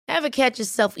Ever catch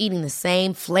yourself eating the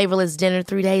same flavorless dinner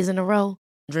 3 days in a row?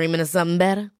 Dreaming of something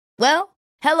better? Well,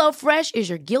 HelloFresh is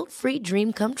your guilt-free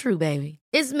dream come true, baby.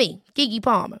 It's me, Keke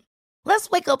Palmer. Let's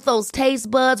wake up those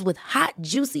taste buds with hot,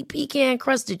 juicy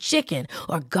pecan-crusted chicken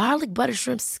or garlic butter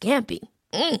shrimp scampi.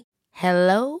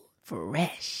 Hello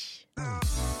Fresh.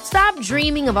 Stop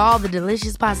dreaming of all the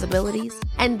delicious possibilities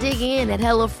and dig in at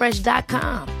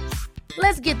HelloFresh.com.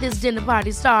 Let's get this dinner party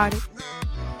started.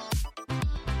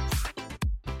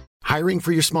 Hiring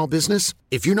for your small business?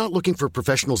 If you're not looking for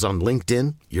professionals on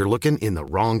LinkedIn, you're looking in the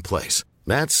wrong place.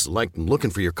 That's like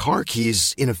looking for your car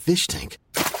keys in a fish tank.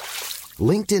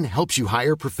 LinkedIn helps you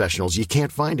hire professionals you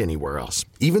can't find anywhere else,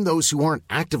 even those who aren't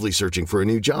actively searching for a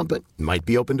new job but might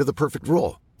be open to the perfect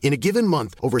role. In a given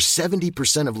month, over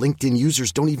 70% of LinkedIn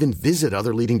users don't even visit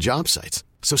other leading job sites.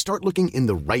 So start looking in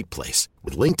the right place.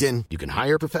 With LinkedIn, you can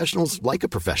hire professionals like a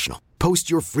professional.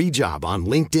 Post your free job on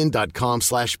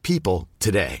linkedin.com/people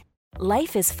today.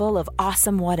 Life is full of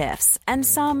awesome what-ifs, and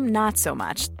some not so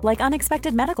much, like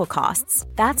unexpected medical costs.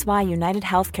 That's why United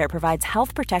Healthcare provides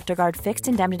Health Protector Guard fixed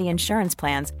indemnity insurance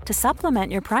plans to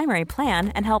supplement your primary plan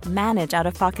and help manage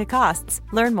out-of-pocket costs.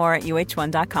 Learn more at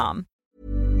uh1.com.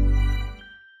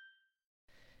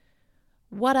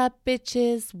 What up,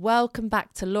 bitches? Welcome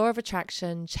back to Law of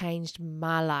Attraction Changed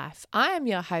My Life. I am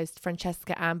your host,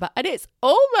 Francesca Amber, and it's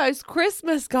almost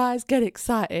Christmas, guys. Get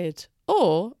excited.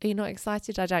 Or are you not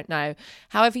excited? I don't know.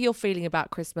 However you're feeling about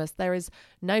Christmas, there is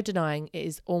no denying it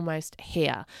is almost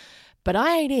here. But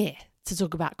I ain't here to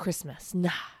talk about Christmas. Nah,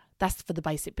 that's for the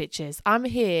basic bitches. I'm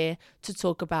here to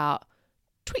talk about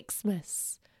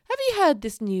Twixtmas. Have you heard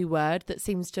this new word that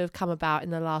seems to have come about in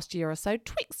the last year or so?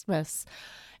 Twixtmas.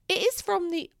 It is from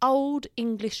the Old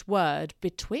English word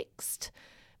betwixt,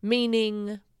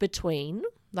 meaning between,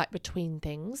 like between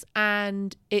things,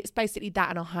 and it's basically that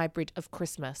and a hybrid of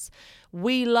Christmas.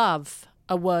 We love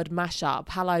a word mashup.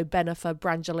 Hello, Benifer,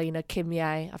 Brangelina,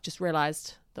 Kimye. I've just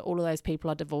realised that all of those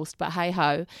people are divorced, but hey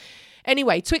ho.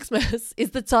 Anyway, Twixtmas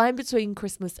is the time between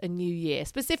Christmas and New Year,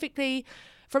 specifically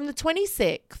from the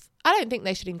 26th. I don't think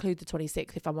they should include the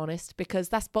 26th, if I'm honest, because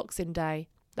that's Boxing Day.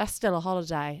 That's still a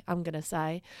holiday, I'm going to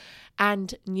say,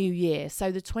 and New Year.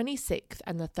 So the 26th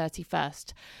and the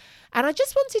 31st. And I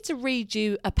just wanted to read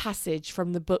you a passage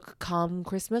from the book Calm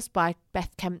Christmas by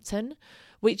Beth Kempton,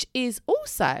 which is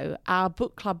also our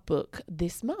book club book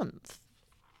this month.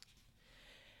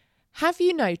 Have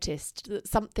you noticed that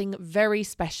something very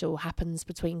special happens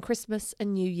between Christmas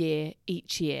and New Year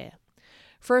each year?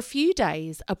 For a few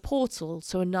days, a portal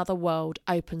to another world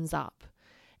opens up.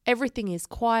 Everything is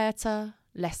quieter,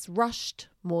 less rushed,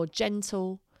 more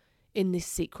gentle in this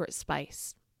secret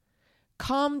space.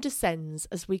 Calm descends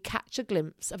as we catch a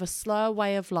glimpse of a slower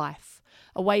way of life,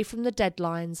 away from the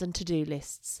deadlines and to-do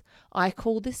lists. I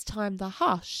call this time the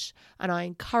hush, and I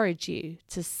encourage you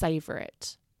to savour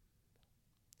it.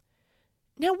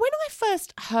 Now, when I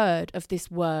first heard of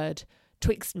this word,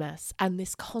 Twixtmas, and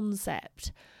this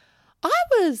concept, I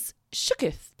was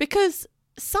shooketh because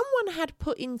someone had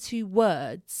put into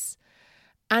words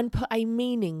and put a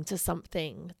meaning to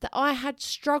something that I had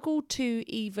struggled to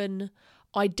even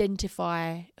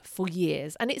identify for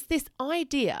years. And it's this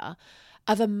idea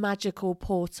of a magical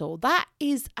portal. That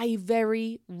is a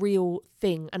very real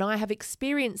thing. And I have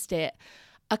experienced it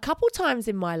a couple times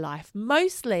in my life,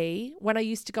 mostly when I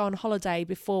used to go on holiday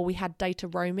before we had data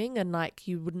roaming and like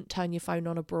you wouldn't turn your phone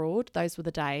on abroad. Those were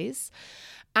the days.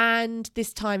 And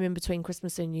this time in between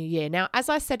Christmas and New Year. Now, as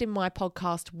I said in my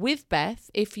podcast with Beth,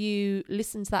 if you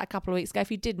listened to that a couple of weeks ago,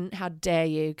 if you didn't, how dare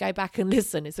you? Go back and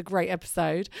listen. It's a great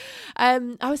episode. I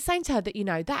was saying to her that, you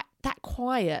know, that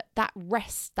quiet, that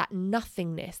rest, that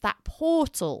nothingness, that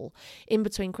portal in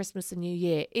between Christmas and New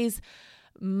Year is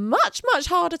much, much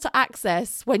harder to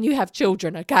access when you have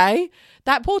children, okay?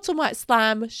 That portal might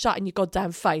slam shut in your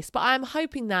goddamn face, but I'm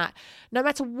hoping that no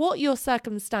matter what your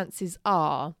circumstances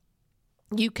are,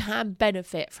 you can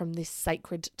benefit from this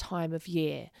sacred time of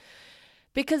year.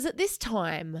 Because at this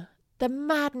time, the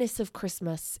madness of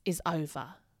Christmas is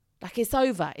over. Like, it's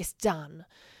over, it's done.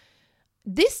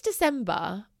 This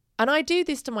December, and I do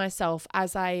this to myself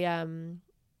as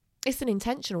it's an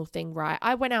intentional thing, right?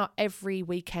 I went out every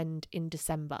weekend in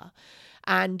December,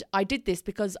 and I did this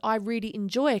because I really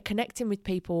enjoy connecting with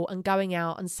people and going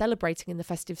out and celebrating in the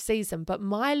festive season. But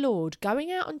my Lord,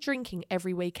 going out and drinking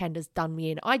every weekend has done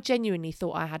me in. I genuinely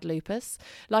thought I had lupus.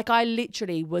 Like, I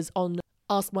literally was on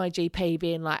ask my GP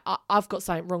being like, I've got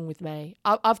something wrong with me.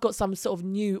 I've got some sort of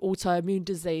new autoimmune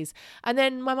disease. And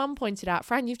then my mum pointed out,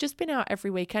 Fran, you've just been out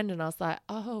every weekend. And I was like,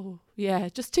 oh yeah,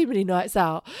 just too many nights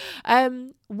out.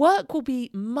 Work will be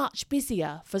much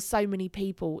busier for so many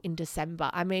people in December.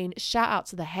 I mean, shout out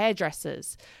to the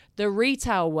hairdressers, the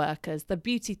retail workers, the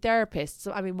beauty therapists.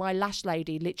 I mean, my lash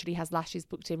lady literally has lashes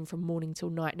booked in from morning till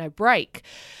night, no break.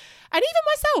 And even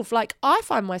myself, like I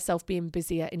find myself being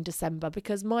busier in December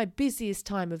because my busiest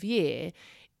time of year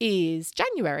is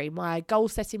January. My goal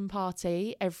setting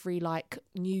party every like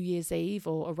New Year's Eve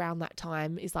or around that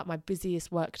time is like my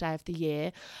busiest work day of the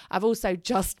year. I've also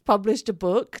just published a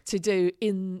book to do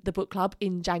in the book club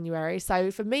in January.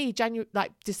 So for me,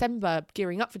 December,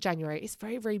 gearing up for January, it's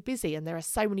very, very busy. And there are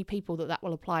so many people that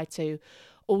will apply to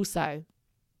also.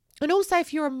 And also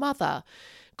if you're a mother,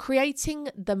 creating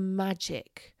the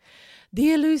magic,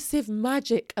 the elusive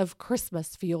magic of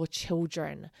Christmas for your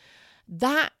children.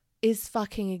 That is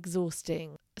fucking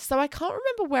exhausting. So I can't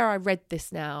remember where I read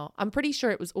this now. I'm pretty sure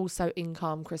it was also in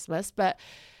Calm Christmas, but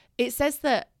it says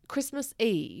that Christmas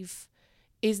Eve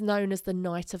is known as the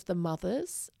Night of the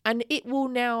Mothers, and it will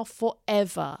now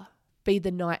forever be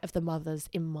the Night of the Mothers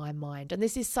in my mind. And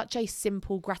this is such a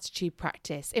simple gratitude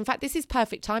practice. In fact, this is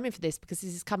perfect timing for this because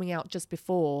this is coming out just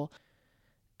before.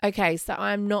 Okay, so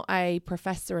I'm not a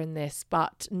professor in this,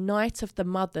 but Night of the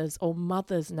Mothers or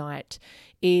Mother's Night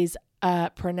is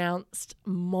pronounced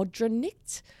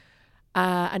Modronit,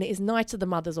 and it is Night of the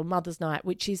Mothers or Mother's Night,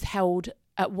 which is held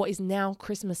at what is now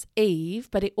Christmas Eve,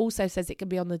 but it also says it can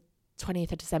be on the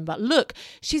 20th of December. Look,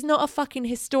 she's not a fucking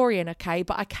historian, okay,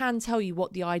 but I can tell you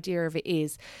what the idea of it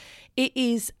is. It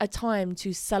is a time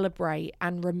to celebrate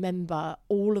and remember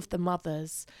all of the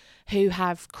mothers who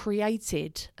have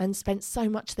created and spent so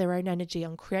much of their own energy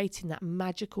on creating that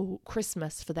magical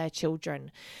Christmas for their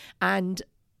children. And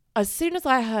as soon as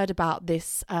I heard about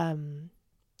this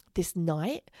this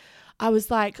night, I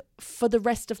was like, for the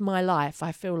rest of my life,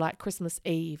 I feel like Christmas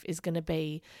Eve is going to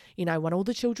be, you know, when all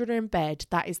the children are in bed,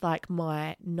 that is like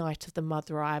my night of the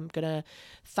mother. I'm going to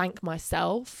thank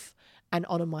myself and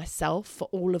honour myself for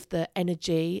all of the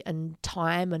energy and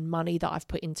time and money that I've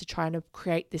put into trying to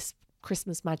create this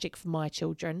Christmas magic for my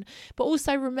children, but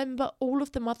also remember all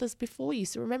of the mothers before you.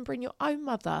 So remembering your own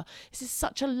mother. This is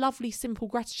such a lovely, simple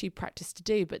gratitude practice to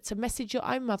do, but to message your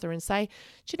own mother and say,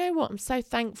 do you know what? I'm so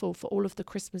thankful for all of the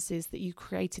Christmases that you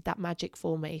created that magic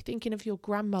for me. Thinking of your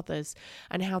grandmothers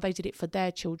and how they did it for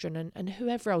their children and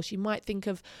whoever else. You might think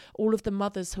of all of the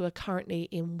mothers who are currently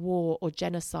in war or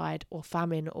genocide or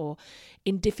famine or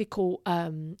in difficult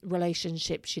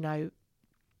relationships, you know,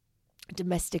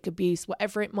 domestic abuse,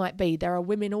 whatever it might be. There are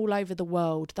women all over the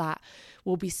world that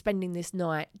will be spending this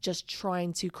night just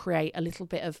trying to create a little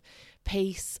bit of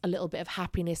peace, a little bit of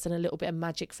happiness and a little bit of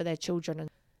magic for their children. And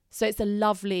so it's a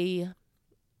lovely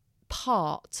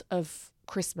part of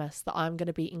Christmas that I'm going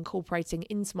to be incorporating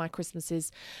into my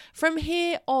Christmases from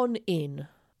here on in.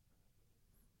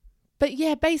 But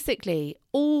yeah, basically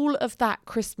all of that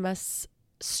Christmas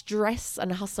stress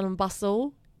and hustle and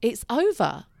bustle, it's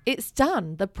over. It's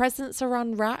done. The presents are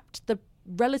unwrapped. The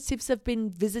relatives have been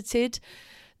visited.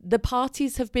 The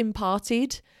parties have been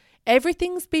partied.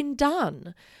 Everything's been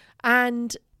done.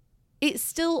 And it's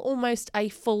still almost a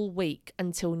full week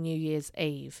until New Year's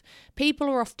Eve. People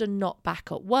are often not back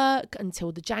at work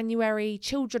until the January.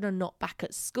 Children are not back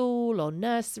at school or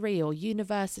nursery or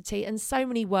university. And so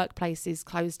many workplaces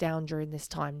close down during this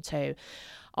time too.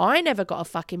 I never got a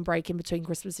fucking break in between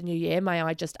Christmas and New Year, may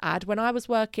I just add. When I was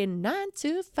working 9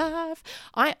 to 5,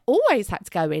 I always had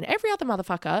to go in. Every other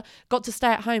motherfucker got to stay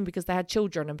at home because they had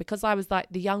children. And because I was like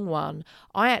the young one,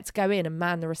 I had to go in and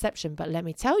man the reception. But let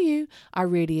me tell you, I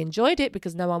really enjoyed it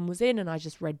because no one was in and I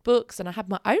just read books and I had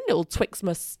my own little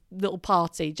Twixtmas little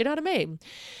party. Do you know what I mean?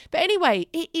 But anyway,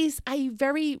 it is a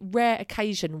very rare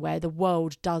occasion where the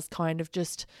world does kind of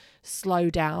just slow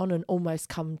down and almost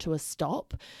come to a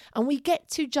stop. And we get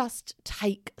to just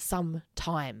take some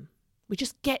time. We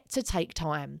just get to take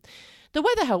time. The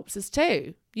weather helps us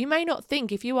too. You may not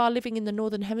think, if you are living in the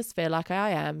Northern Hemisphere like I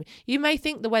am, you may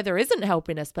think the weather isn't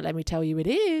helping us, but let me tell you it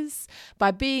is. By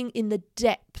being in the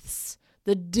depths,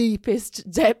 the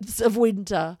deepest depths of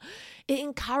winter, it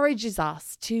encourages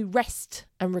us to rest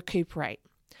and recuperate.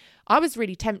 I was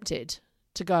really tempted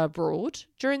to go abroad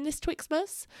during this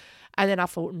Twixtmas, and then I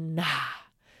thought,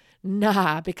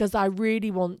 nah, because I really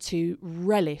want to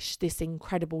relish this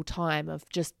incredible time of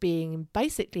just being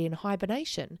basically in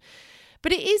hibernation.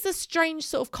 But it is a strange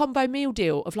sort of combo meal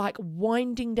deal of like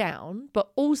winding down,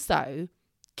 but also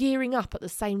gearing up at the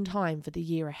same time for the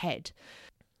year ahead.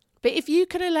 But if you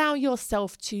can allow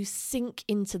yourself to sink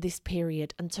into this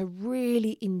period and to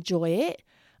really enjoy it,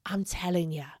 I'm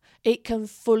telling you, it can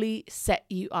fully set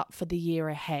you up for the year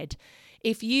ahead.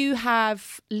 If you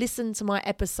have listened to my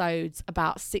episodes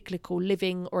about cyclical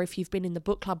living, or if you've been in the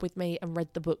book club with me and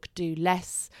read the book Do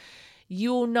Less,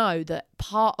 you'll know that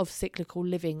part of cyclical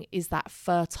living is that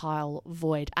fertile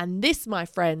void. And this, my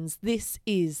friends, this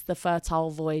is the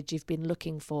fertile void you've been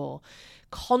looking for.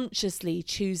 Consciously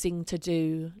choosing to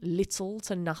do little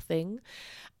to nothing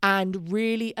and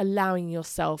really allowing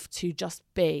yourself to just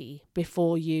be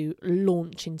before you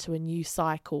launch into a new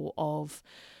cycle of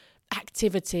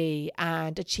activity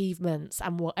and achievements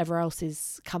and whatever else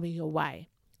is coming your way.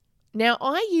 Now,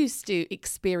 I used to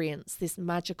experience this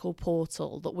magical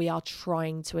portal that we are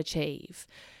trying to achieve.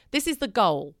 This is the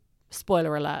goal,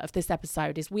 spoiler alert, of this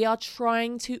episode, is we are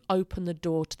trying to open the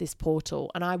door to this portal.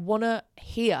 And I want to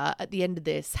hear at the end of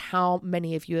this how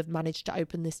many of you have managed to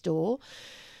open this door.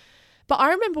 But I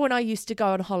remember when I used to go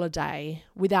on holiday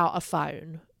without a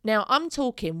phone. Now, I'm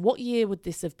talking, what year would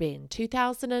this have been?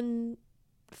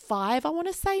 2005, I want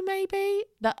to say, maybe?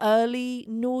 The early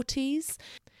noughties.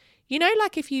 You know,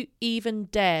 like if you even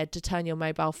dared to turn your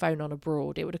mobile phone on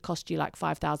abroad, it would have cost you like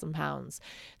 £5,000.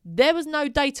 There was no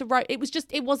data.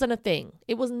 It wasn't a thing.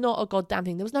 It was not a goddamn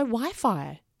thing. There was no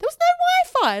Wi-Fi.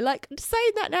 Like,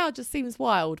 saying that now just seems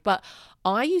wild. But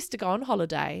I used to go on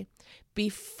holiday, be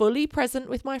fully present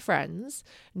with my friends.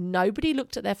 Nobody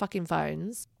looked at their fucking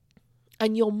phones.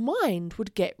 And your mind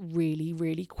would get really,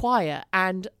 really quiet.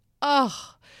 And,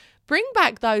 bring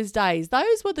back those days.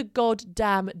 Those were the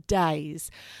goddamn days.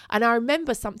 And I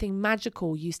remember something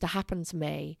magical used to happen to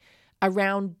me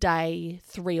around day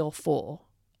 3 or 4.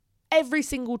 Every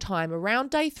single time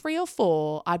around day 3 or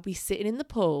 4, I'd be sitting in the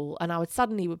pool and I would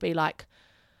be like,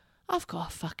 I've got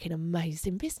a fucking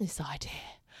amazing business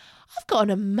idea. I've got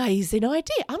an amazing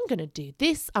idea. I'm going to do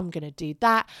this. I'm going to do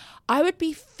that. I would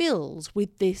be filled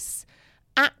with this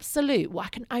absolute, what I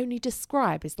can only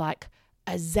describe as like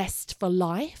a zest for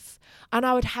life. And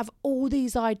I would have all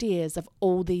these ideas of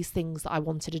all these things that I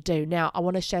wanted to do. Now, I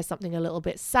want to share something a little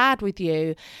bit sad with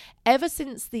you. Ever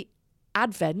since the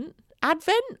advent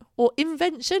or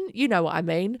invention, you know what I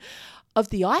mean, of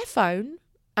the iPhone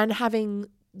and having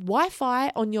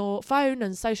Wi-Fi on your phone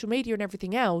and social media and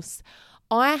everything else,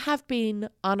 I have been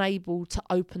unable to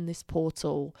open this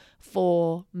portal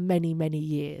for many, many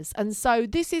years. And so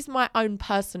this is my own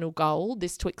personal goal,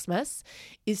 this Twixtmas,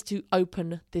 is to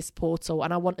open this portal.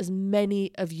 And I want as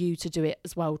many of you to do it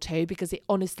as well too, because it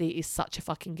honestly is such a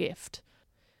fucking gift.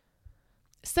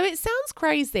 So it sounds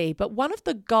crazy, but one of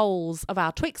the goals of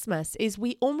our Twixtmas is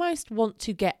we almost want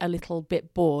to get a little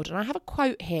bit bored. And I have a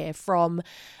quote here from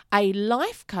a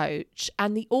life coach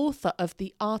and the author of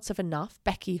The Art of Enough,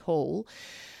 Becky Hall.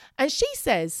 And she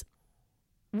says,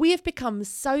 we have become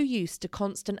so used to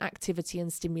constant activity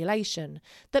and stimulation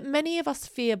that many of us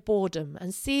fear boredom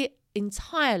and see it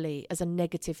entirely as a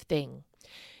negative thing.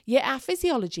 Yet our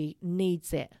physiology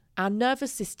needs it. Our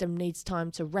nervous system needs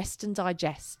time to rest and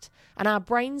digest, and our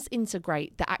brains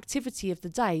integrate the activity of the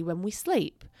day when we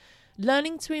sleep.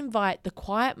 Learning to invite the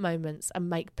quiet moments and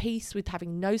make peace with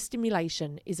having no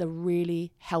stimulation is a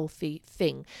really healthy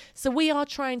thing. So we are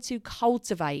trying to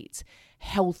cultivate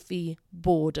healthy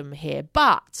boredom here,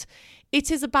 but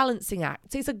it is a balancing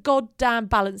act. It's a goddamn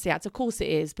balancing act. Of course it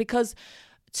is, because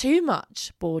too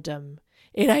much boredom,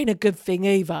 it ain't a good thing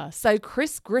either. So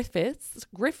Chris Griffiths,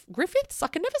 I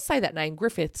can never say that name,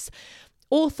 Griffiths,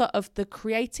 author of the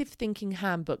Creative Thinking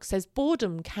Handbook, says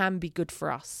boredom can be good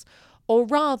for us. Or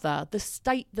rather, the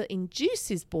state that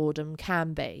induces boredom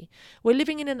can be. We're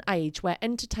living in an age where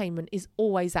entertainment is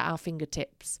always at our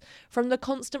fingertips. From the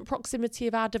constant proximity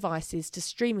of our devices to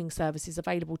streaming services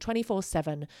available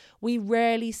 24/7, we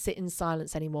rarely sit in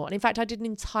silence anymore. And in fact, I did an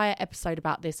entire episode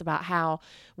about this, about how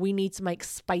we need to make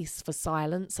space for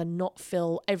silence and not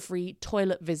fill every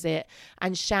toilet visit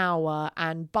and shower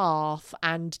and bath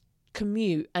and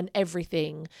commute and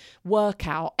everything,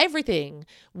 workout, everything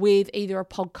with either a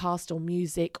podcast or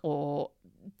music or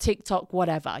TikTok,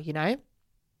 whatever, you know.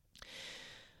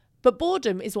 But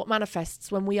boredom is what manifests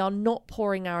when we are not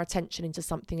pouring our attention into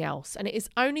something else. And it is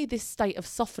only this state of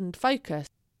softened focus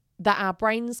that our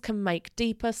brains can make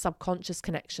deeper subconscious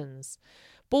connections.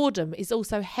 Boredom is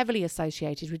also heavily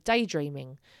associated with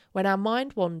daydreaming. When our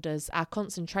mind wanders, our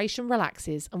concentration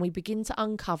relaxes and we begin to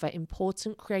uncover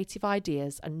important creative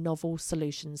ideas and novel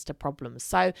solutions to problems.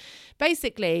 So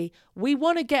basically, we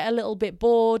want to get a little bit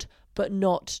bored, but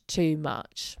not too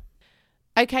much.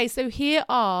 Okay, so here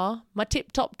are my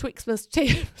tip-top Twixtmas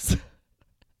tips.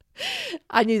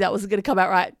 I knew that wasn't going to come out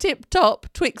right.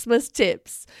 Tip-top Twixtmas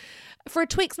tips. For a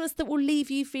Twixtmas that will leave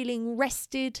you feeling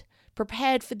rested,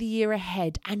 prepared for the year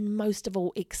ahead, and most of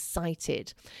all,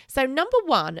 excited. So number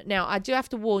one, now I do have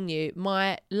to warn you,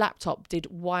 my laptop did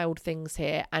wild things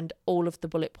here and all of the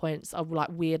bullet points are like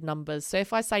weird numbers. So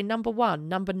if I say number 1,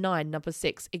 number 9, number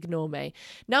 6, ignore me.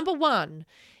 Number 1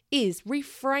 is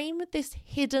reframe this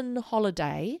hidden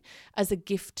holiday as a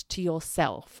gift to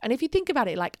yourself. And if you think about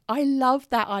it, like, I love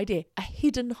that idea, a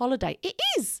hidden holiday. It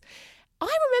is.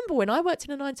 I remember when I worked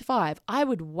in a 9 to 5, I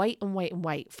would wait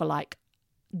for like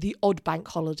the odd bank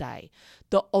holiday,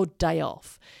 the odd day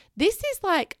off. This is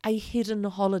like a hidden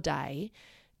holiday.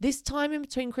 This time in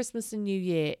between Christmas and New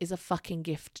Year is a fucking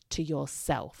gift to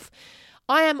yourself.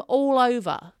 I am all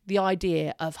over the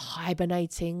idea of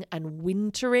hibernating and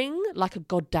wintering like a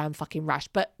goddamn fucking rash,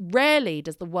 but rarely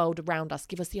does the world around us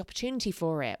give us the opportunity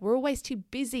for it. We're always too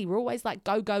busy. We're always like,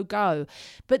 go, go, go.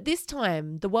 But this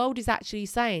time, the world is actually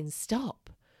saying,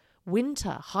 stop.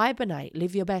 Winter, hibernate,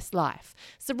 live your best life.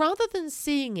 So rather than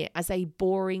seeing it as a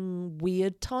boring,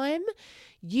 weird time,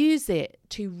 use it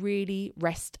to really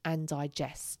rest and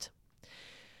digest.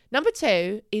 Number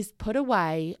 2 is put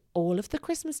away all of the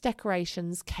Christmas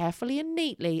decorations carefully and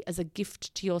neatly as a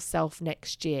gift to yourself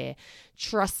next year.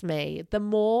 Trust me, the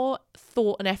more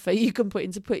thought and effort you can put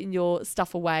into putting your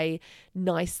stuff away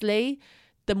nicely,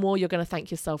 the more you're going to thank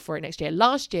yourself for it next year.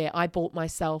 Last year, I bought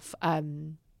myself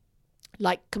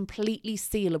like completely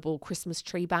sealable Christmas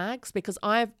tree bags because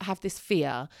I have this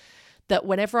fear that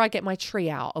whenever I get my tree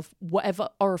out of whatever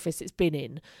orifice it's been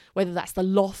in, whether that's the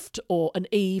loft or an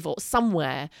eave or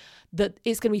somewhere, that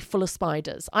it's going to be full of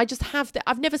spiders. I just have that.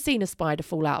 I've never seen a spider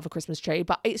fall out of a Christmas tree,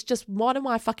 but it's just one of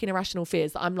my fucking irrational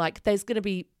fears that I'm like, there's going to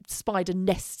be spider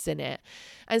nests in it.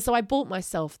 And so I bought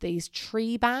myself these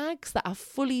tree bags that are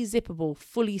fully zippable,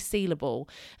 fully sealable.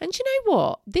 And you know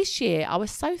what? This year I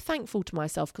was so thankful to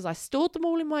myself because I stored them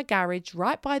all in my garage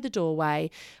right by the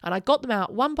doorway and I got them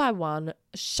out one by one,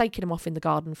 shaking them off in the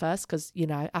garden first because, you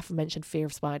know, aforementioned fear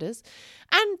of spiders.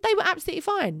 And they were absolutely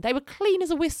fine. They were clean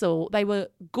as a whistle. They were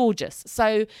gorgeous.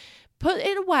 So put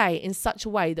it away in such a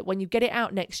way that when you get it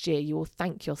out next year, you will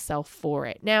thank yourself for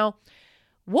it. Now,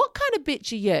 what kind of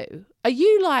bitch are you? Are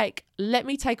you like, let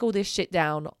me take all this shit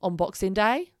down on Boxing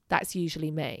Day? That's usually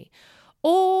me.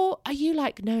 Or are you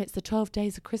like, no, it's the 12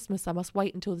 days of Christmas. I must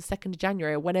wait until the 2nd of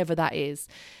January or whenever that is.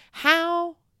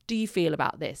 How do you feel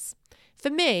about this?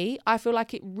 For me, I feel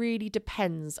like it really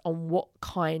depends on what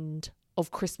kind of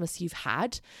Christmas you've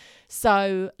had.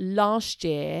 So last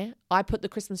year, I put the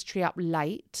Christmas tree up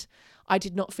late. I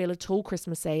did not feel at all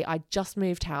Christmassy. I just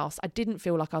moved house. I didn't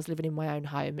feel like I was living in my own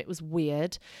home. It was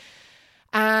weird.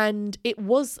 And it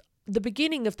was the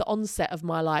beginning of the onset of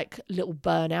my like little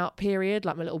burnout period,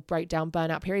 like my little breakdown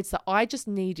burnout period. So I just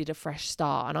needed a fresh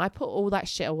start. And I put all that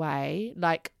shit away.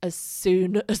 Like as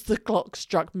soon as the clock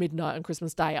struck midnight on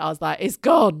Christmas Day, I was like, it's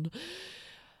gone.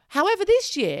 However,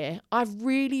 this year, I've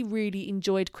really, really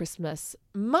enjoyed Christmas,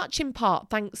 much in part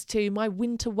thanks to my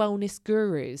winter wellness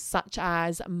gurus, such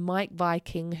as Mike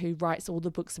Viking, who writes all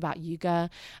the books about yoga,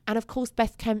 and of course,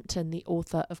 Beth Kempton, the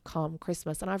author of Calm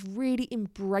Christmas. And I've really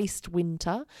embraced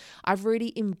winter. I've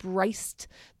really embraced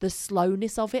the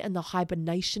slowness of it and the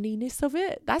hibernation-iness of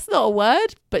it. That's not a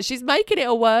word, but she's making it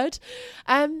a word.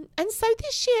 And so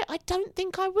this year, I don't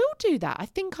think I will do that. I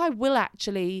think I will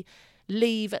actually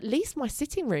leave at least my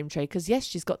sitting room tree, because yes,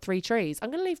 she's got 3 trees. I'm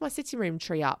going to leave my sitting room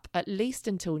tree up at least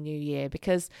until New Year,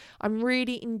 because I'm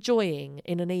really enjoying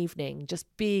in an evening just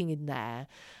being in there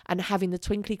and having the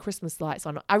twinkly Christmas lights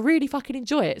on. I really fucking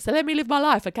enjoy it. So let me live my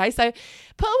life, okay? So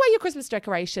put away your Christmas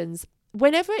decorations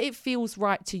whenever it feels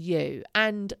right to you.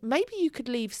 And maybe you could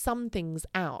leave some things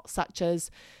out, such as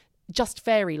just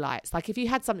fairy lights. Like if you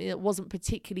had something that wasn't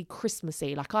particularly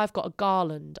Christmassy, like I've got a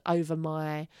garland over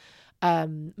my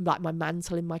like my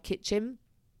mantle in my kitchen.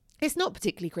 It's not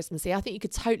particularly Christmassy. I think you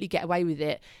could totally get away with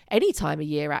it any time of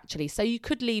year, actually. So you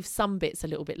could leave some bits a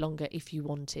little bit longer if you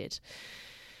wanted.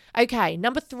 Okay,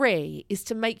 number 3 is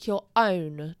to make your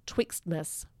own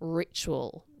Twixtmas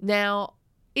ritual. Now,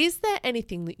 is there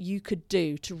anything that you could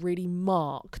do to really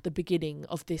mark the beginning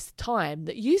of this time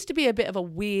that used to be a bit of a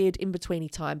weird in-betweeny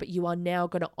time, but you are now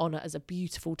going to honour as a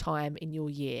beautiful time in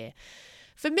your year?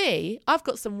 For me, I've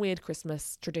got some weird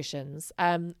Christmas traditions.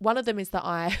 One of them is that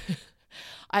I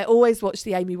always watch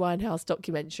the Amy Winehouse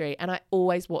documentary, and I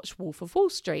always watch Wolf of Wall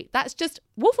Street.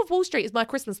 Wolf of Wall Street is my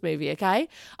Christmas movie, okay?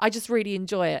 I just really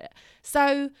enjoy it.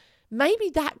 So maybe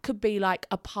that could be like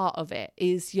a part of it,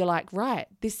 is you're like, right,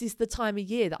 this is the time of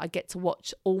year that I get to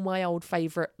watch all my old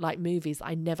favourite like movies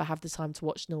I never have the time to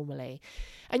watch normally.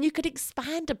 And you could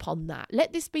expand upon that.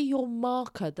 Let this be your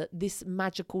marker that this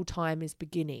magical time is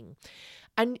beginning.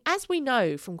 And as we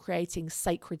know from creating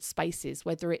sacred spaces,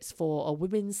 whether it's for a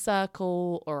women's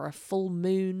circle or a full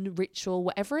moon ritual,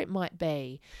 whatever it might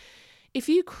be, if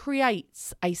you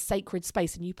create a sacred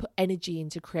space and you put energy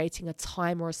into creating a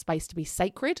time or a space to be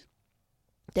sacred,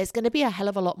 there's going to be a hell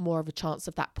of a lot more of a chance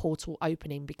of that portal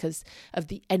opening because of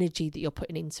the energy that you're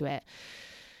putting into it.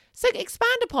 So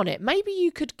expand upon it. Maybe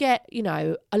you could get,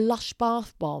 a lush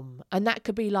bath bomb, and that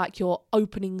could be like your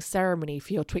opening ceremony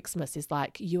for your Twixtmas is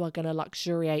like you are going to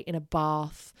luxuriate in a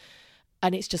bath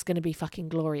and it's just going to be fucking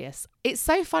glorious. It's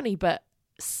so funny, but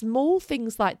small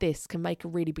things like this can make a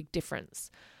really big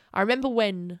difference. I remember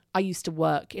when I used to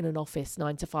work in an office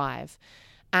 9 to 5,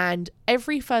 and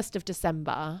every 1st of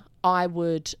December, I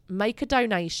would make a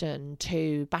donation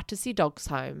to Battersea Dogs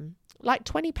Home, like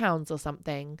 £20 or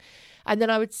something. And then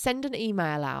I would send an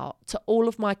email out to all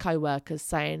of my co-workers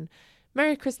saying,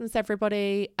 Merry Christmas,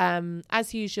 everybody.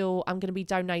 As usual, I'm going to be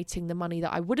donating the money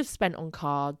that I would have spent on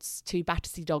cards to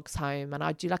Battersea Dogs Home. And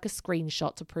I'd do like a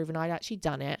screenshot to prove I'd actually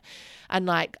done it. And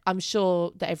like, I'm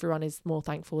sure that everyone is more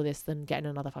thankful for this than getting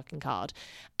another fucking card.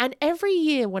 And every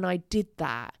year when I did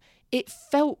that, it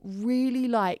felt really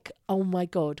like, oh my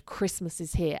God, Christmas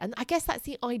is here. And I guess that's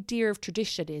the idea of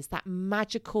tradition, is that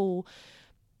magical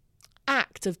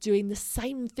act of doing the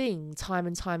same thing time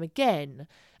and time again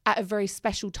at a very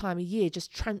special time of year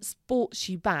just transports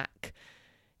you back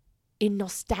in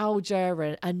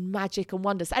nostalgia and magic and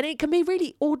wonders. And it can be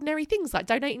really ordinary things like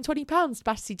donating £20 to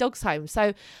Battersea Dogs Home.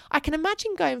 So I can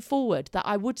imagine going forward that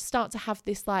I would start to have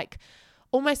this like,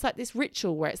 almost like this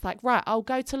ritual where it's like, right, I'll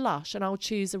go to Lush and I'll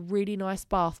choose a really nice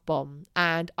bath bomb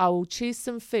and I'll choose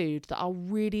some food that I'll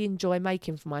really enjoy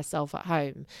making for myself at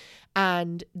home.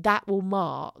 And that will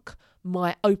mark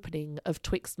my opening of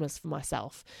Twixtmas for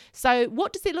myself. So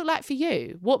what does it look like for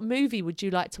you? What movie would you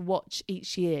like to watch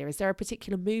each year? Is there a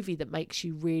particular movie that makes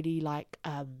you really like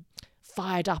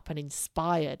fired up and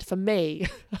inspired? For me,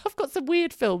 I've got some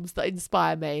weird films that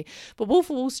inspire me, but Wolf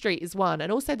of Wall Street is one,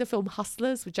 and also the film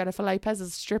Hustlers with Jennifer Lopez as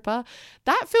a stripper.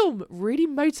 That film really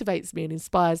motivates me and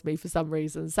inspires me for some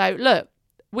reason. So look,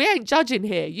 we ain't judging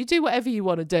here. You do whatever you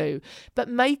want to do, but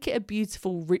make it a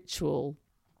beautiful ritual.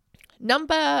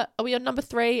 Are we on number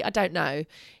 3? I don't know.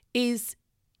 Is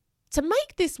to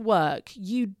make this work,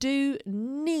 you do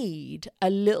need a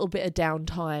little bit of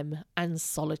downtime and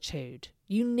solitude.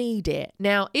 You need it.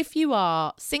 Now, if you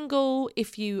are single,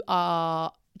 if you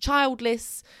are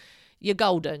childless, you're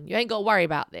golden. You ain't got to worry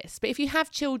about this. But if you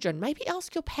have children, maybe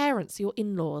ask your parents, your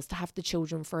in-laws, to have the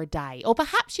children for a day. Or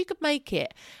perhaps you could make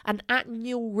it an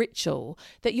annual ritual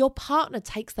that your partner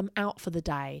takes them out for the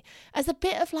day as a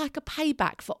bit of like a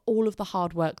payback for all of the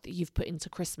hard work that you've put into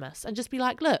Christmas. And just be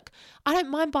like, look, I don't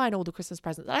mind buying all the Christmas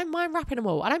presents. I don't mind wrapping them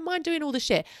all. I don't mind doing all the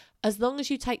shit, as long as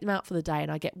you take them out for the day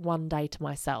and I get one day to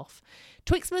myself.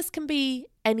 Twixtmas can be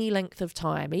any length of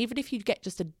time. Even if you get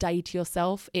just a day to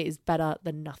yourself, it is better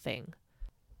than nothing.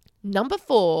 Number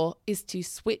 4 is to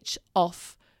switch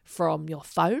off from your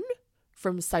phone,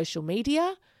 from social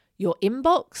media, your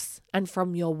inbox, and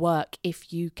from your work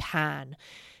if you can.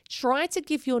 Try to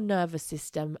give your nervous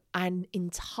system an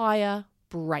entire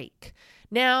break.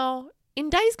 Now, in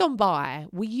days gone by,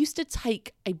 we used to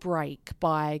take a break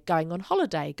by going on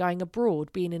holiday, going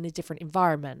abroad, being in a different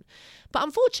environment. But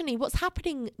unfortunately, what's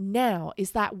happening now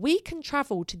is that we can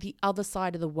travel to the other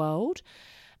side of the world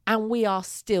and we are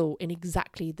still in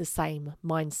exactly the same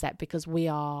mindset because we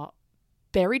are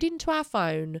buried into our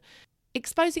phone,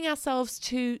 exposing ourselves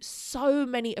to so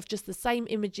many of just the same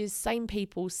images, same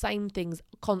people, same things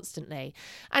constantly.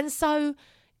 And so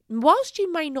whilst you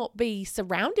may not be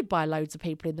surrounded by loads of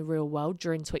people in the real world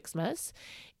during Twixtmas,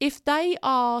 if they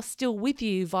are still with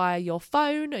you via your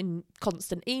phone and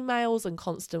constant emails and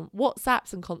constant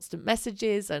WhatsApps and constant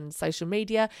messages and social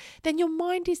media, then your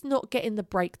mind is not getting the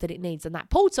break that it needs. And that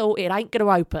portal, it ain't going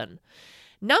to open.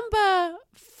 Number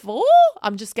 4,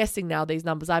 I'm just guessing now these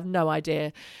numbers, I have no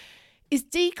idea, is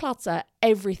declutter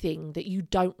everything that you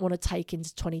don't want to take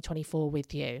into 2024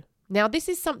 with you. Now, this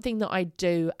is something that I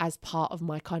do as part of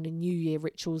my kind of New Year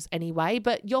rituals anyway,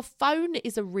 but your phone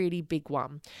is a really big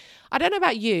one. I don't know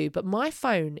about you, but my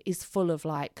phone is full of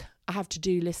like, I have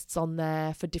to-do lists on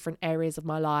there for different areas of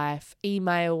my life,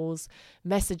 emails,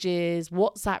 messages,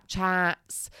 WhatsApp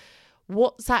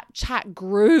chat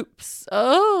groups.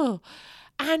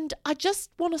 And I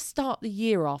just want to start the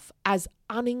year off as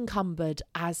unencumbered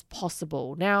as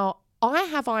possible. Now, I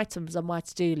have items on my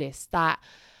to-do list that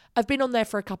I've been on there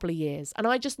for a couple of years and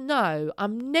I just know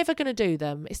I'm never going to do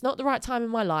them. It's not the right time in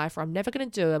my life, or I'm never going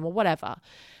to do them, or whatever.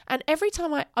 And every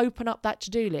time I open up that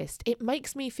to-do list, it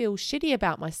makes me feel shitty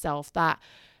about myself that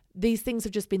these things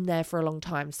have just been there for a long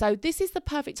time. So this is the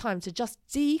perfect time to just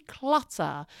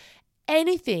declutter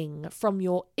anything from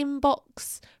your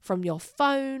inbox, from your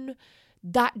phone,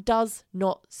 that does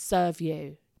not serve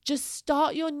you. Just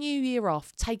start your new year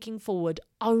off taking forward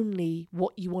only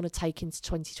what you want to take into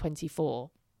 2024.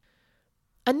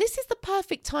 And this is the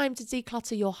perfect time to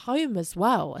declutter your home as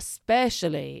well,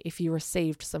 especially if you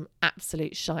received some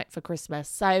absolute shite for Christmas.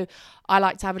 So I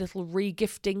like to have a little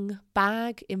re-gifting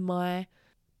bag in my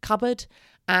cupboard,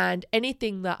 and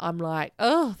anything that I'm like,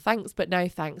 oh, thanks, but no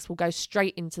thanks, will go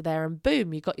straight into there, and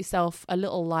boom, you got yourself a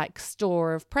little like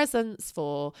store of presents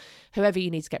for whoever you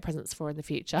need to get presents for in the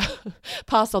future.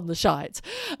 Pass on the shite.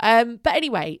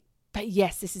 But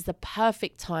yes, this is the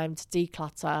perfect time to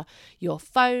declutter your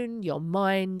phone, your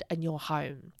mind, and your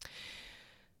home.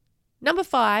 Number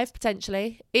 5,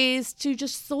 potentially, is to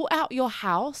just sort out your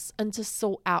house and to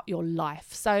sort out your life.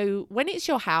 So when it's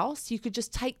your house, you could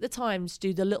just take the time to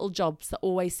do the little jobs that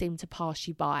always seem to pass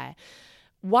you by.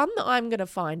 One that I'm going to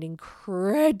find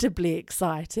incredibly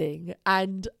exciting,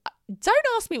 and don't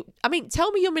ask me,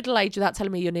 tell me you're middle-aged without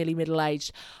telling me you're nearly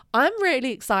middle-aged. I'm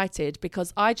really excited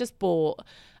because I just bought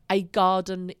a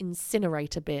garden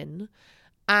incinerator bin,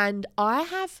 and I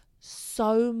have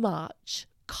so much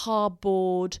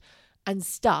cardboard and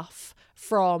stuff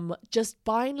from just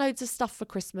buying loads of stuff for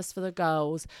Christmas for the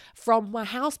girls, from my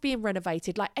house being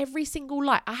renovated, like every single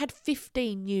light. I had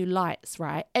 15 new lights,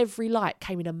 right? Every light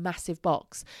came in a massive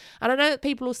box. And I know that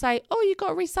people will say, oh, you got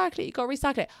to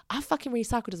recycle it. I fucking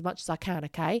recycled as much as I can,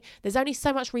 okay? There's only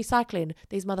so much recycling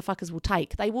these motherfuckers will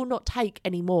take. They will not take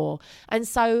any more. And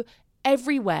so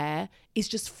everywhere is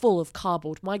just full of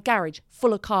cardboard. My garage,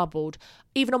 full of cardboard.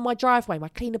 Even on my driveway, my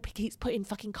cleaner keeps putting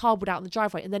fucking cardboard out in the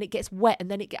driveway, and then it gets wet,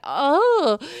 and then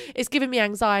it's giving me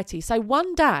anxiety. So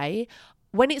one day,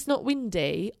 when it's not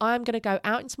windy, I'm going to go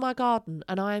out into my garden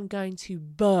and I am going to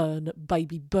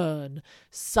burn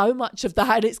so much of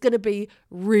that. And it's going to be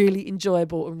really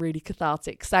enjoyable and really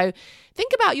cathartic. So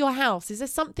think about your house. Is there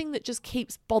something that just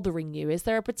keeps bothering you? Is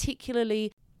there a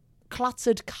particularly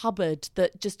cluttered cupboard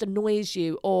that just annoys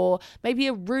you, or maybe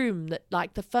a room that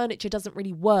like the furniture doesn't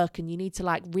really work and you need to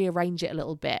like rearrange it a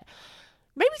little bit?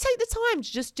 Maybe take the time to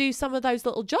just do some of those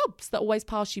little jobs that always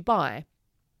pass you by.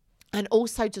 And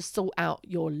also to sort out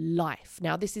your life.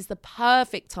 Now, this is the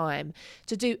perfect time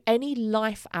to do any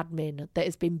life admin that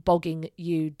has been bogging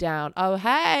you down. Oh,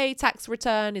 hey, tax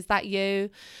return, is that you?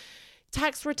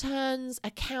 Tax returns,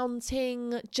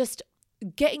 accounting, just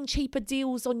getting cheaper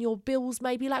deals on your bills,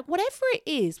 maybe, like whatever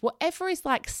is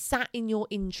like sat in your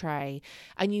in tray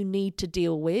and you need to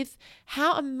deal with.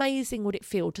 How amazing would it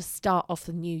feel to start off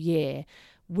the new year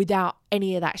without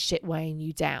any of that shit weighing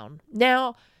you down?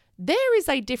 Now, there is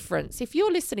a difference. If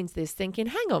you're listening to this thinking,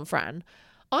 hang on, Fran,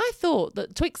 I thought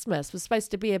that Twixtmas was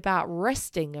supposed to be about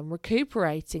resting and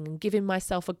recuperating and giving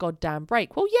myself a goddamn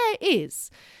break. Well, yeah, it is.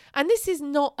 And this is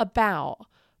not about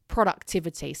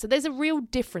productivity. So there's a real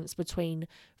difference between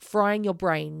frying your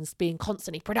brains, being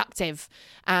constantly productive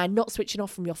and not switching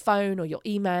off from your phone or your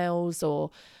emails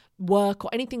or work or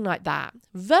anything like that,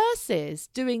 versus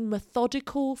doing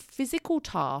methodical physical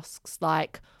tasks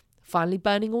like finally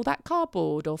burning all that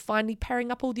cardboard, or finally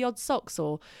pairing up all the odd socks,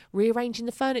 or rearranging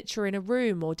the furniture in a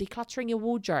room, or decluttering your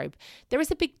wardrobe. There is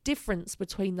a big difference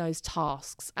between those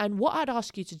tasks. And what I'd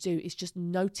ask you to do is just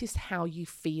notice how you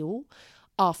feel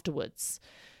afterwards.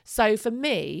 So for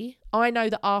me, I know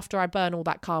that after I burn all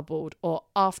that cardboard, or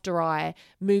after I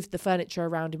move the furniture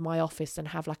around in my office and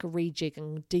have like a rejig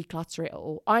and declutter it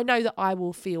all, I know that I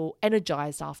will feel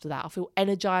energized after that. I'll feel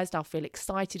energized, I'll feel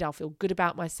excited, I'll feel good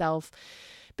about myself.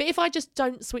 But if I just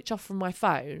don't switch off from my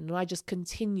phone and I just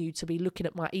continue to be looking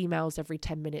at my emails every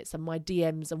 10 minutes and my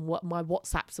DMs and what my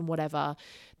WhatsApps and whatever,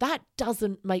 that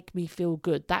doesn't make me feel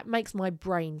good. That makes my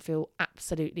brain feel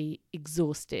absolutely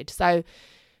exhausted. So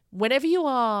whenever you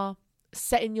are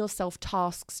setting yourself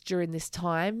tasks during this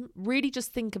time, really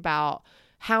just think about,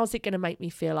 how's it going to make me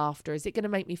feel after? Is it going to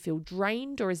make me feel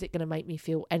drained, or is it going to make me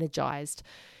feel energized?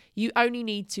 You only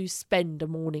need to spend a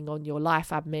morning on your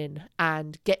life admin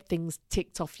and get things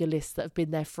ticked off your list that have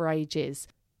been there for ages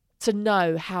to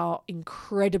know how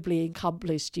incredibly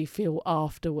accomplished you feel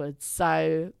afterwards.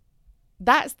 So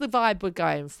that's the vibe we're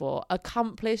going for.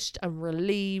 Accomplished and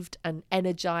relieved and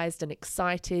energized and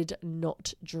excited,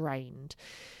 not drained.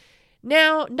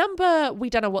 Now, we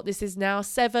don't know what this is now,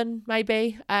 7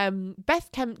 maybe.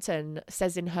 Beth Kempton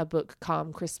says in her book,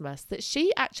 Calm Christmas, that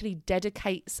she actually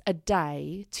dedicates a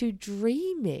day to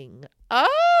dreaming.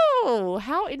 Oh,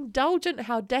 how indulgent,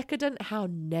 how decadent, how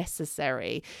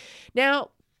necessary.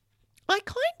 Now, I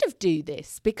kind of do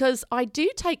this because I do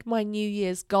take my New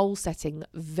Year's goal setting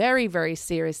very, very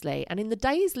seriously. And in the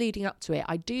days leading up to it,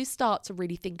 I do start to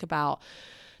really think about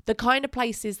the kind of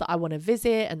places that I want to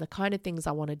visit and the kind of things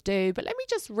I want to do. But let me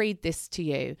just read this to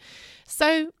you.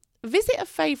 So, visit a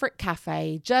favourite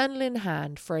cafe, journal in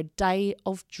hand, for a day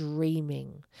of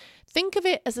dreaming. Think of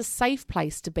it as a safe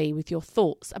place to be with your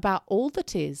thoughts about all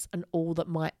that is and all that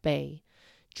might be.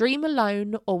 Dream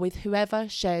alone or with whoever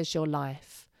shares your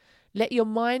life. Let your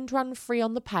mind run free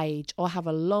on the page or have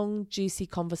a long, juicy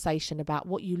conversation about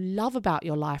what you love about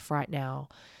your life right now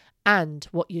and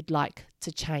what you'd like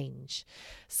to change.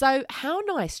 So how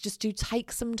nice just to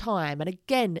take some time. And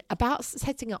again, about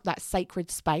setting up that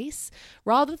sacred space,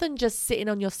 rather than just sitting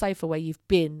on your sofa where you've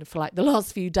been for like the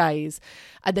last few days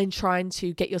and then trying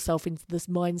to get yourself into this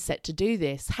mindset to do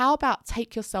this. How about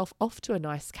take yourself off to a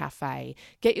nice cafe,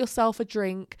 get yourself a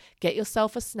drink, get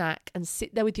yourself a snack and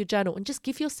sit there with your journal and just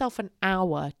give yourself an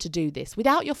hour to do this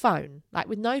without your phone, like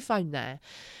with no phone there.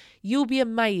 You'll be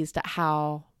amazed at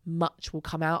how much will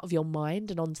come out of your mind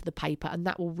and onto the paper, and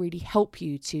that will really help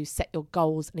you to set your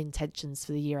goals and intentions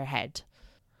for the year ahead.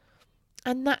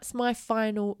 And that's my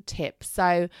final tip.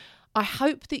 So I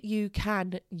hope that you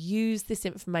can use this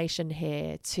information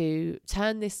here to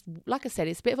turn this, like I said,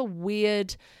 it's a bit of a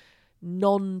weird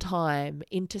non-time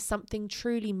into something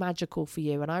truly magical for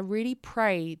you. And I really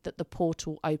pray that the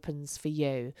portal opens for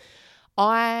you.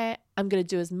 I am going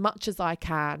to do as much as I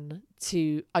can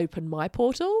to open my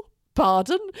portal.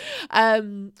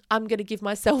 I'm going to give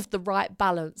myself the right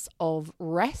balance of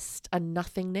rest and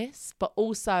nothingness, but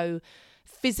also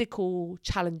physical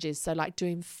challenges. So like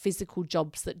doing physical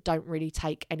jobs that don't really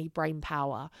take any brain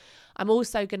power. I'm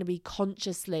also going to be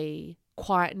consciously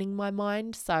quietening my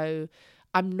mind. So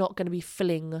I'm not going to be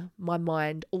filling my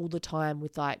mind all the time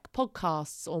with like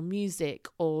podcasts or music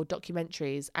or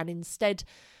documentaries, and instead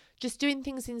just doing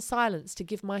things in silence to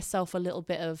give myself a little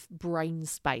bit of brain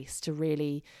space to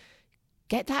really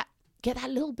get that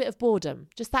little bit of boredom,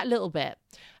 just that little bit.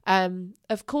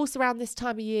 Of course, around this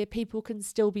time of year, people can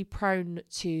still be prone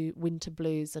to winter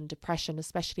blues and depression,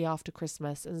 especially after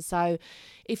Christmas. And so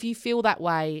if you feel that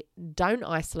way, don't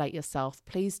isolate yourself.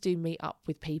 Please do meet up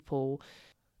with people,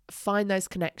 find those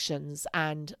connections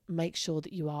and make sure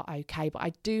that you are okay. But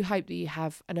I do hope that you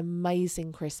have an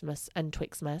amazing Christmas and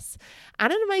Twixtmas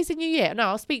and an amazing New Year. No,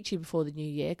 I'll speak to you before the New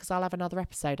Year because I'll have another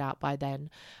episode out by then.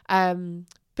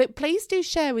 But please do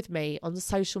share with me on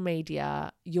social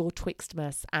media your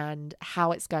Twixtmas and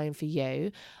how it's going for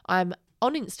you. I'm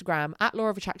on Instagram at Law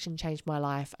of Attraction Changed My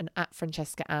Life and at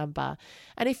Francesca Amber.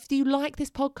 And if you like this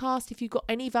podcast, if you got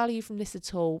any value from this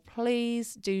at all,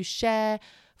 please do share,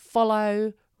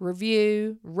 follow,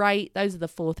 review, rate. Those are the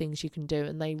 4 things you can do,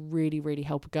 and they really, really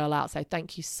help a girl out. So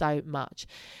thank you so much.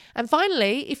 And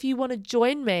finally, if you want to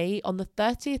join me on the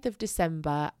 30th of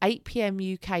December, 8 p.m.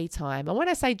 UK time. And when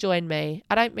I say join me,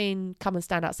 I don't mean come and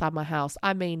stand outside my house.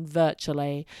 I mean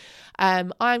virtually.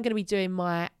 I'm going to be doing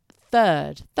my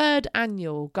third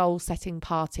annual goal setting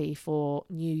party for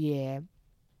New Year.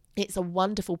 It's a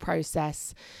wonderful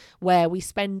process where we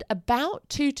spend about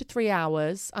 2 to 3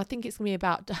 hours. I think it's going to be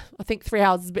about, I think 3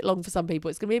 hours is a bit long for some people.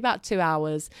 It's going to be about 2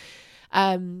 hours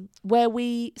where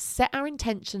we set our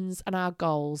intentions and our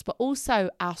goals, but also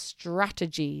our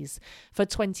strategies for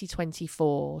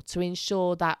 2024 to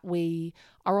ensure that we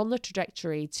are on the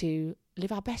trajectory to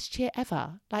live our best year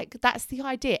ever. Like, that's the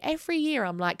idea. Every year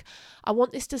I'm like, I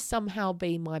want this to somehow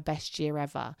be my best year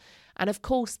ever. And of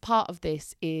course, part of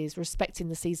this is respecting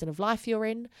the season of life you're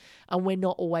in. And we're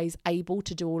not always able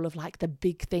to do all of like the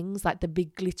big things, like the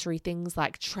big glittery things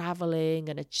like traveling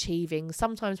and achieving.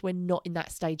 Sometimes we're not in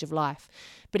that stage of life,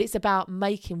 but it's about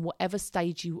making whatever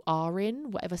stage you are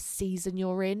in, whatever season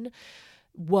you're in,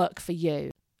 work for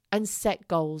you and set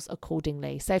goals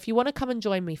accordingly. So if you want to come and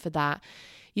join me for that,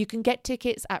 you can get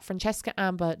tickets at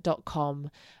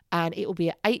francescaamber.com and it will be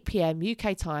at 8 p.m.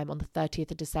 UK time on the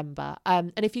 30th of December.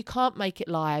 And if you can't make it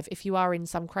live, if you are in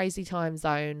some crazy time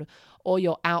zone or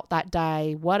you're out that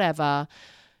day, whatever,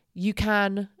 you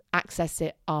can access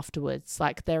it afterwards.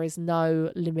 Like, there is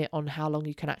no limit on how long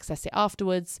you can access it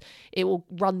afterwards. It will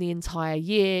run the entire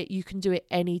year. You can do it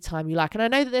anytime you like. And I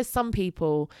know that there's some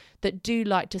people that do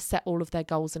like to set all of their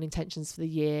goals and intentions for the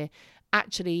year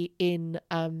actually in,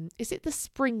 is it the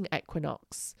spring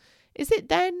equinox? Is it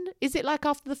then? Is it like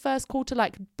after the first quarter,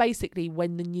 like basically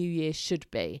when the new year should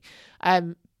be?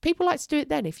 People like to do it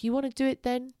then. If you want to do it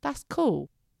then, that's cool.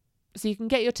 So you can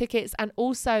get your tickets. And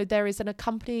also there is an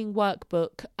accompanying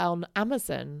workbook on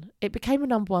Amazon. It became a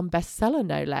 #1 bestseller,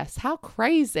 no less. How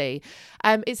crazy.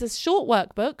 It's a short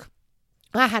workbook.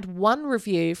 I had one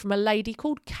review from a lady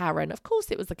called Karen. Of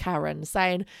course it was a Karen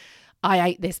saying, I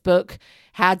hate this book.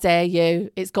 How dare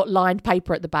you? It's got lined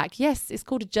paper at the back. Yes, it's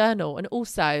called a journal. And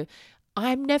also,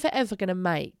 I'm never ever going to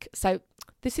make... So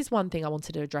this is one thing I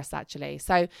wanted to address actually.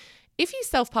 So if you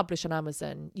self-publish on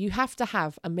Amazon, you have to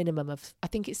have a minimum of, I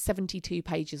think it's 72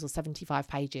 pages or 75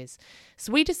 pages.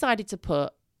 So we decided to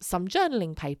put some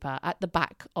journaling paper at the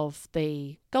back of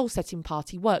the goal setting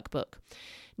party workbook.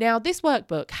 Now, this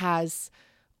workbook has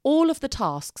all of the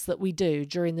tasks that we do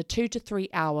during the 2 to 3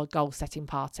 hour goal setting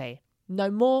party. No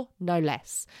more, no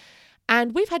less.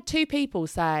 And we've had 2 people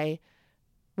say,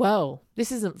 well,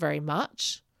 this isn't very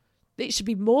much. It should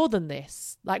be more than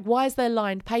this. Like, why is there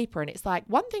lined paper? And it's like,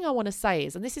 one thing I want to say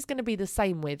is, and this is going to be the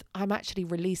same with, I'm actually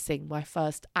releasing my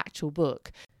first actual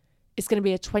book. It's going to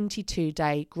be a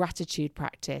 22-day gratitude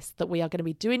practice that we are going to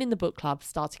be doing in the book club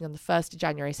starting on the 1st of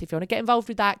January. So if you want to get involved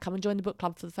with that, come and join the book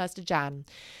club for the 1st of Jan.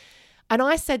 And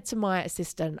I said to my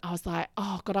assistant, I was like,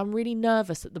 oh God, I'm really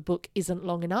nervous that the book isn't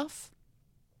long enough.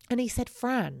 And he said,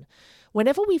 Fran,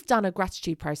 whenever we've done a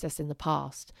gratitude process in the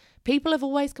past, people have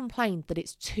always complained that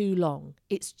it's too long.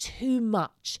 It's too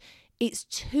much. It's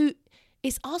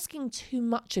asking too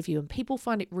much of you, and people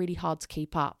find it really hard to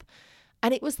keep up.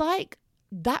 And it was like,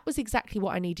 that was exactly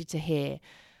what I needed to hear.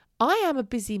 I am a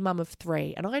busy mum of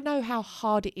 3, and I know how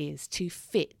hard it is to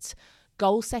fit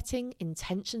goal setting,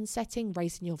 intention setting,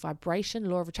 raising your vibration,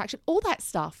 law of attraction, all that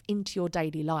stuff into your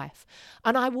daily life.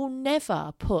 And I will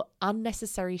never put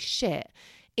unnecessary shit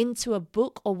into a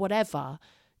book or whatever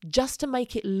just to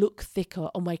make it look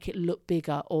thicker or make it look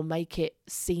bigger or make it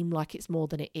seem like it's more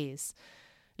than it is.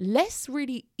 Less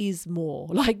really is more.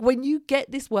 Like when you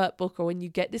get this workbook or when you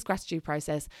get this gratitude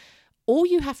process, all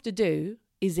you have to do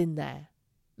is in there.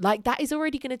 Like that is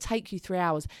already going to take you 3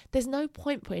 hours. There's no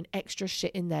point putting extra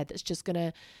shit in there that's just going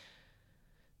to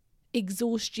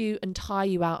exhaust you and tire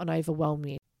you out and overwhelm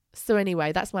you. So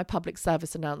anyway, that's my public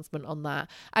service announcement on that.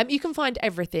 You can find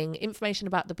everything, information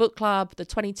about the book club, the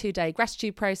 22-day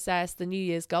gratitude process, the New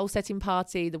Year's goal setting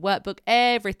party, the workbook,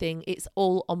 everything. It's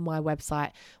all on my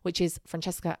website, which is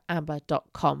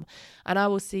francescaamber.com. And I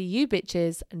will see you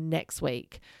bitches next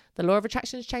week. The law of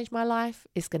attraction has changed my life.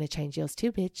 It's going to change yours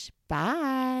too, bitch.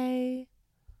 Bye.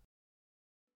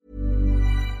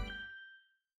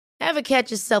 Ever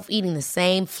catch yourself eating the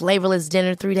same flavorless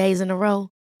dinner 3 days in a row?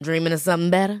 Dreaming of something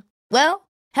better? Well,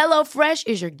 HelloFresh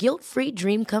is your guilt-free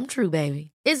dream come true,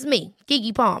 baby. It's me,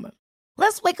 Keke Palmer.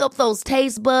 Let's wake up those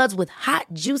taste buds with hot,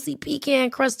 juicy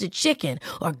pecan-crusted chicken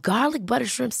or garlic butter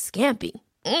shrimp scampi.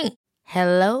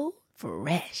 Hello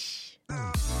Fresh.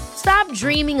 Stop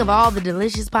dreaming of all the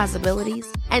delicious possibilities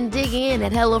and dig in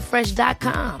at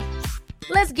HelloFresh.com.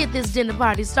 Let's get this dinner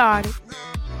party started.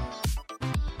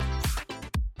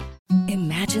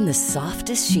 Imagine the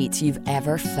softest sheets you've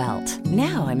ever felt.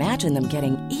 Now imagine them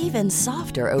getting even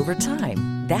softer over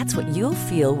time. That's what you'll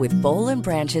feel with Boll &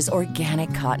 Branch's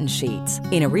organic cotton sheets.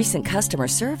 In a recent customer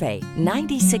survey,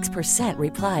 96%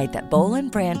 replied that Boll &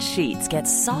 Branch sheets get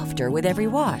softer with every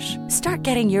wash. Start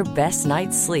getting your best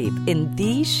night's sleep in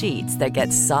these sheets that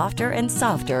get softer and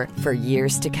softer for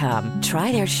years to come.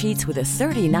 Try their sheets with a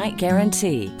 30-night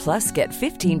guarantee. Plus, get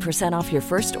 15% off your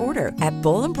first order at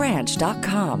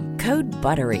bollandbranch.com. Code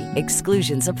BUTTERY.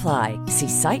 Exclusions apply. See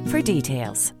site for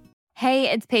details. Hey,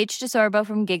 it's Paige DeSorbo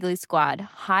from Giggly Squad.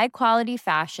 High quality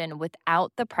fashion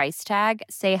without the price tag.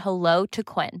 Say hello to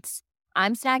Quince.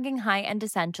 I'm snagging high-end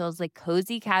essentials like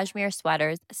cozy cashmere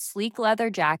sweaters, sleek leather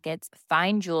jackets,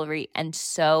 fine jewelry, and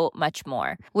so much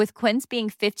more. With Quince being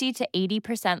 50 to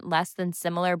 80% less than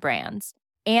similar brands.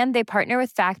 And they partner with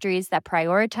factories that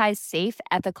prioritize safe,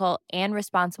 ethical, and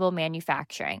responsible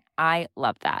manufacturing. I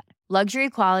love that. Luxury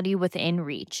quality within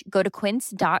reach. Go to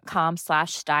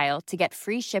quince.com/style to get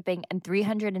free shipping and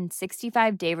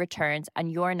 365-day returns on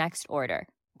your next order.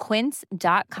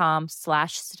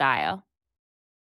 Quince.com/style.